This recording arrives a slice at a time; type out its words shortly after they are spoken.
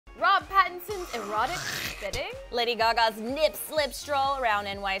Rob Pattinson's erotic spitting, Lady Gaga's nip slip stroll around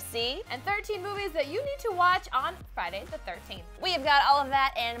NYC, and 13 movies that you need to watch on Friday the 13th. We have got all of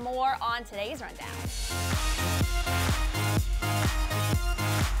that and more on today's rundown.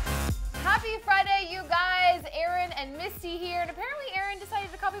 Happy Friday, you guys. Aaron and Misty here, and apparently Aaron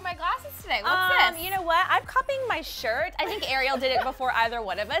decided to copy my glasses today. What's this? You know what? I'm copying my shirt. I think Ariel did it before either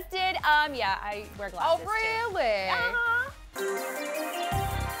one of us did. Yeah, I wear glasses Oh, really?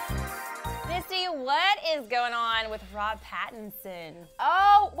 Misty, what is going on with Rob Pattinson?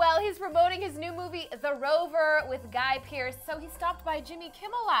 Oh, well, he's promoting his new movie, The Rover, with Guy Pearce, so he stopped by Jimmy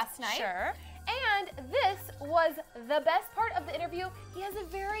Kimmel last night. Sure. And this was the best part of the interview. He has a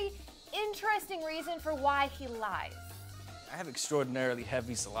very interesting reason for why he lies. I have extraordinarily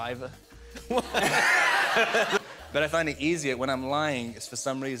heavy saliva. But I find it easier when I'm lying. It's for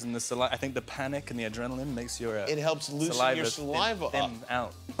some reason the saliva. I think the panic and the adrenaline makes your it helps loosen your saliva thin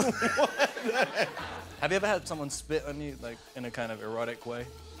out. Have you ever had someone spit on you, like in a kind of erotic way?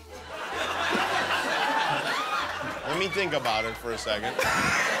 Let me think about it for a second.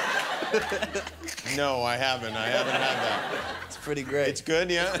 No, I haven't. I haven't had that. It's pretty great. It's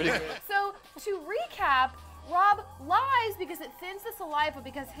good, yeah? So, to recap, Rob lies because it thins the saliva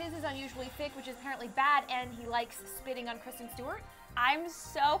because his is unusually thick, which is apparently bad, and he likes spitting on Kristen Stewart. I'm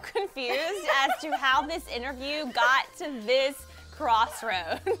so confused as to how this interview got to this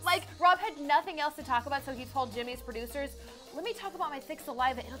crossroads. Like, Rob had nothing else to talk about, so he told Jimmy's producers, let me talk about my thick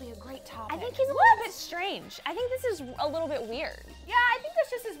saliva, it'll be a great topic. I think he's a little bit strange. I think this is a little bit weird. Yeah, I think that's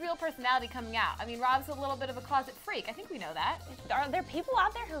just his real personality coming out. I mean, Rob's a little bit of a closet freak. I think we know that. Are there people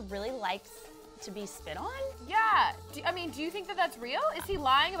out there who really likes to be spit on? Yeah. Do you think that that's real? Is he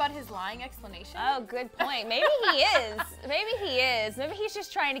lying about his lying explanation? Oh, good point. Maybe he is. Maybe he is. Maybe he's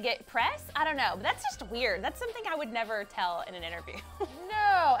just trying to get press. I don't know. But that's just weird. That's something I would never tell in an interview.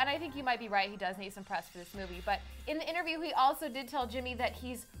 No, and I think you might be right. He does need some press for this movie. But in the interview, he also did tell Jimmy that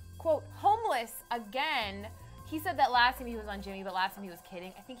he's, quote, homeless again. He said that last time he was on Jimmy, but last time he was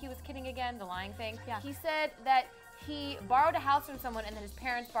kidding. I think he was kidding again, the lying thing. Yeah. He said that he borrowed a house from someone and then his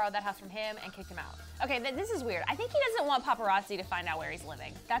parents borrowed that house from him and kicked him out. Okay, this is weird. I think he doesn't want paparazzi to find out where he's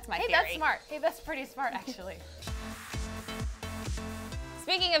living. That's my theory. Hey, that's smart. Hey, that's pretty smart, actually.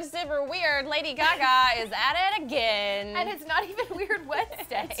 Speaking of super weird, Lady Gaga is at it again. And it's not even Weird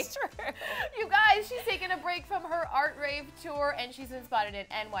Wednesday. It's true. You guys, she's taking a break from her art rave tour and she's been spotted in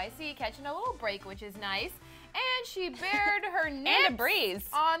NYC, catching a little break, which is nice. And she bared her nips and a breeze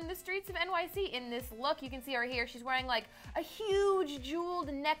on the streets of NYC in this look. You can see her here. She's wearing like a huge jeweled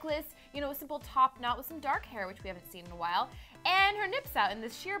necklace, you know, a simple top knot with some dark hair, which we haven't seen in a while. And her nips out in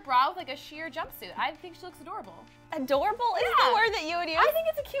this sheer bra with like a sheer jumpsuit. I think she looks adorable. Adorable is the word that you would use? I think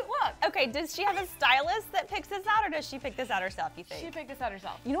it's a cute look. Okay, does she have a stylist that picks this out, or does she pick this out herself, you think? She picked this out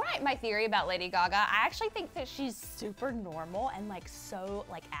herself. You know what my theory about Lady Gaga? I actually think that she's super normal and like so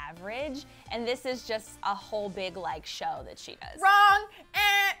like average, and this is just a whole big like show that she does. Wrong.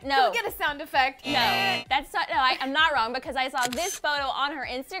 No. Can we get a sound effect? No, that's not, no, I'm not wrong, because I saw this photo on her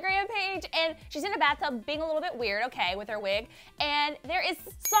Instagram page, and she's in a bathtub being a little bit weird, okay, with her wig, and there is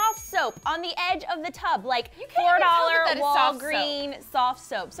soft soap on the edge of the tub, like $4 Walgreens soft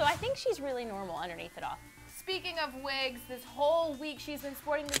soap. So I think she's really normal underneath it all. Speaking of wigs, this whole week she's been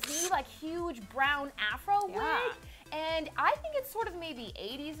sporting this new like huge brown afro wig. And I think it's sort of maybe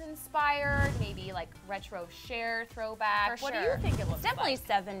 80s inspired, maybe like retro Cher throwback. For what sure. do you think it looks definitely like?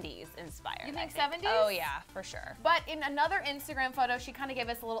 Definitely 70s inspired. You think 70s? Oh yeah, for sure. But in another Instagram photo, she kind of gave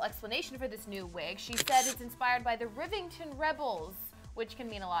us a little explanation for this new wig. She said it's inspired by the Rivington Rebels, which can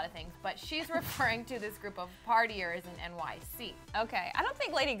mean a lot of things, but she's referring to this group of partiers in NYC. Okay, I don't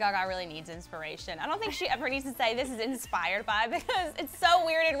think Lady Gaga really needs inspiration. I don't think she ever needs to say this is inspired by, because it's so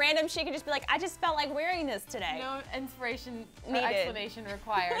weird and random. She could just be like, I just felt like wearing this today. No inspiration or explanation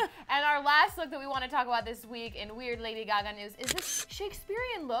required. And our last look that we want to talk about this week in Weird Lady Gaga news is this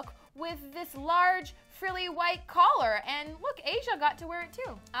Shakespearean look with this large frilly white collar, and look, Asia got to wear it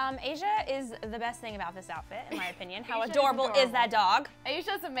too. Asia is the best thing about this outfit, in my opinion. How adorable is that dog?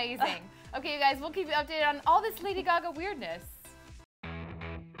 Asia's amazing. Okay, you guys, we'll keep you updated on all this Lady Gaga weirdness.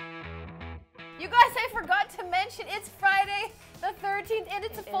 You guys, I forgot to mention it's Friday the 13th and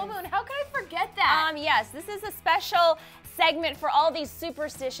it's a full moon. How could I forget that? Yes, this is a special segment for all these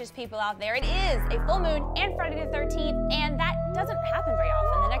superstitious people out there. It is a full moon and Friday the 13th, and that doesn't happen very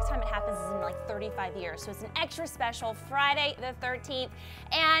often. The next time it happens is in like 35 years. So it's an extra special Friday the 13th.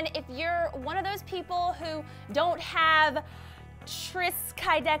 And if you're one of those people who don't have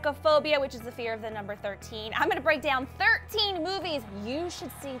triskaidekaphobia, which is the fear of the number 13, I'm gonna break down 13 movies you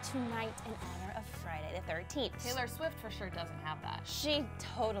should see tonight in honor of Friday the 13th. Taylor Swift for sure doesn't have that. She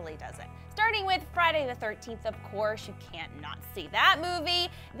totally doesn't. Starting with Friday the 13th, of course, you can't not see that movie.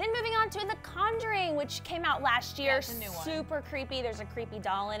 Then moving on to The Conjuring, which came out last year. Yeah, it's a new one. Super creepy. There's a creepy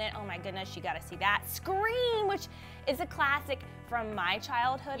doll in it. Oh my goodness, you gotta see that. Scream, which is a classic from my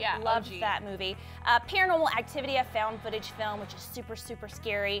childhood. Yeah, Loved OG. that movie. Paranormal Activity, a found footage film, which is super, super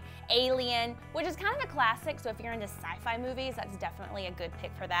scary. Alien, which is kind of a classic, so if you're into sci-fi movies, that's definitely a good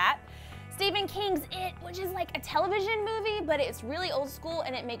pick for that. Stephen King's It, which is like a television movie, but it's really old school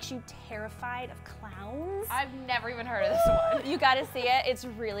and it makes you terrified of clowns. I've never even heard of this one. You gotta see it, it's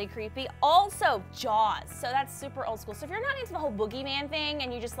really creepy. Also, Jaws, so that's super old school. So if you're not into the whole boogeyman thing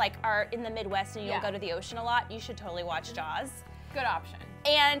and you just like are in the Midwest and you don't go to the ocean a lot, you should totally watch Jaws. Good option.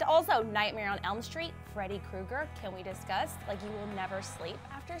 And also, Nightmare on Elm Street, Freddy Krueger, can we discuss? Like, you will never sleep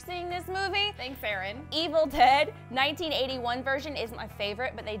after seeing this movie. Thanks, Aaron. Evil Dead, 1981 version isn't my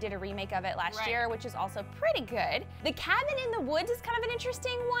favorite, but they did a remake of it last year, which is also pretty good. The Cabin in the Woods is kind of an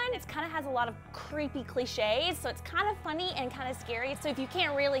interesting one. It kind of has a lot of creepy cliches, so it's kind of funny and kind of scary. So if you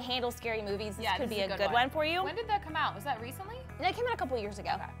can't really handle scary movies, this could be a good one for you. When did that come out? Was that recently? That came out a couple years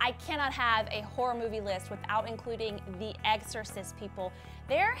ago. Okay. I cannot have a horror movie list without including The Exorcist, people.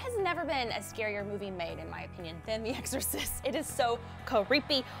 There has never been a scarier movie made, in my opinion, than The Exorcist. It is so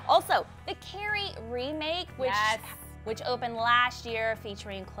creepy. Also, the Carrie remake, which opened last year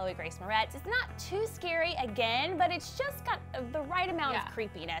featuring Chloe Grace Moretz. It's not too scary again, but it's just got the right amount of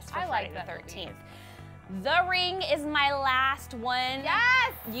creepiness for Friday the 13th. The Ring is my last one.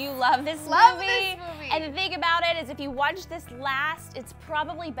 Yes! You love this movie. And the thing about it is if you watch this last, it's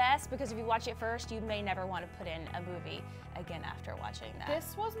probably best because if you watch it first, you may never want to put in a movie again after watching that.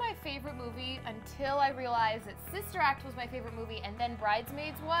 This was my favorite movie until I realized that Sister Act was my favorite movie and then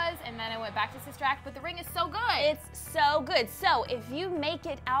Bridesmaids was, and then I went back to Sister Act, but The Ring is so good. It's so good. So if you make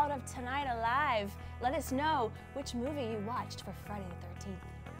it out of tonight alive, let us know which movie you watched for Friday the 13th.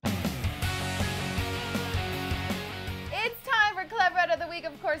 It's time for Clevver of the Week,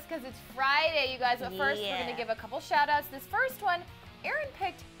 of course, because it's Friday, you guys. But first, we're going to give a couple shout-outs. This first one, Aaron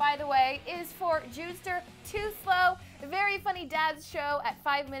picked, by the way, is for Jewster Too Slow. A very funny dad's show at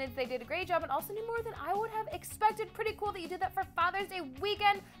 5 minutes. They did a great job and also knew more than I would have expected. Pretty cool that you did that for Father's Day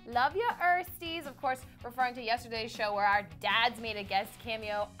weekend. Love ya, Ersties. Of course, referring to yesterday's show where our dads made a guest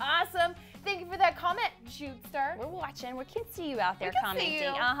cameo. Awesome. Thank you for that comment, Jewster. We're watching. We can see you out there commenting. See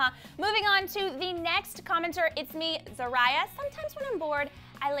you. Moving on to the next commenter. It's me, Zariah. Sometimes when I'm bored,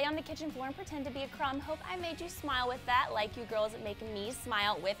 I lay on the kitchen floor and pretend to be a crumb. Hope I made you smile with that, like you girls making me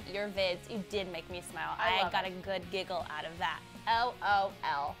smile with your vids. You did make me smile. I got a good giggle out of that.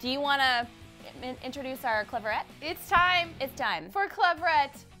 LOL. Do you want to introduce our Cleverette? It's time. It's time. For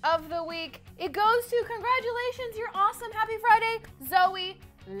Cleverette of the Week. It goes to, congratulations, you're awesome. Happy Friday, Zoe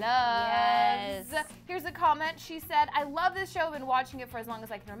Loves. Yes. Here's a comment. She said, I love this show. I've been watching it for as long as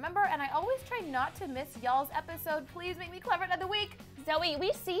I can remember, and I always try not to miss y'all's episode. Please make me Cleverette of the Week. Zoe,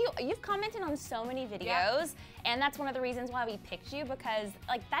 we see you. You've commented on so many videos, and that's one of the reasons why we picked you, because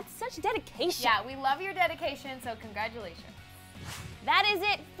like that's such dedication. Yeah, we love your dedication, so congratulations. That is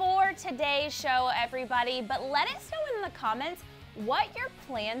it for today's show, everybody. But let us know in the comments what your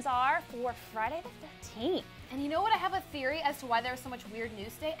plans are for Friday the 13th. And you know what? I have a theory as to why there was so much weird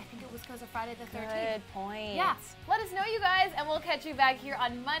news today. I think it was because of Friday the 13th. Good point. Yeah. Let us know, you guys, and we'll catch you back here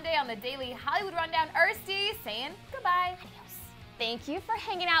on Monday on the Daily Hollywood Rundown. Ersty saying goodbye. Adios. Thank you for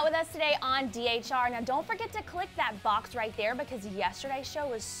hanging out with us today on DHR. Now, don't forget to click that box right there because yesterday's show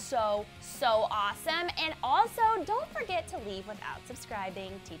was so awesome. And also, don't forget to leave without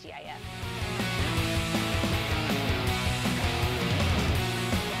subscribing. TGIF.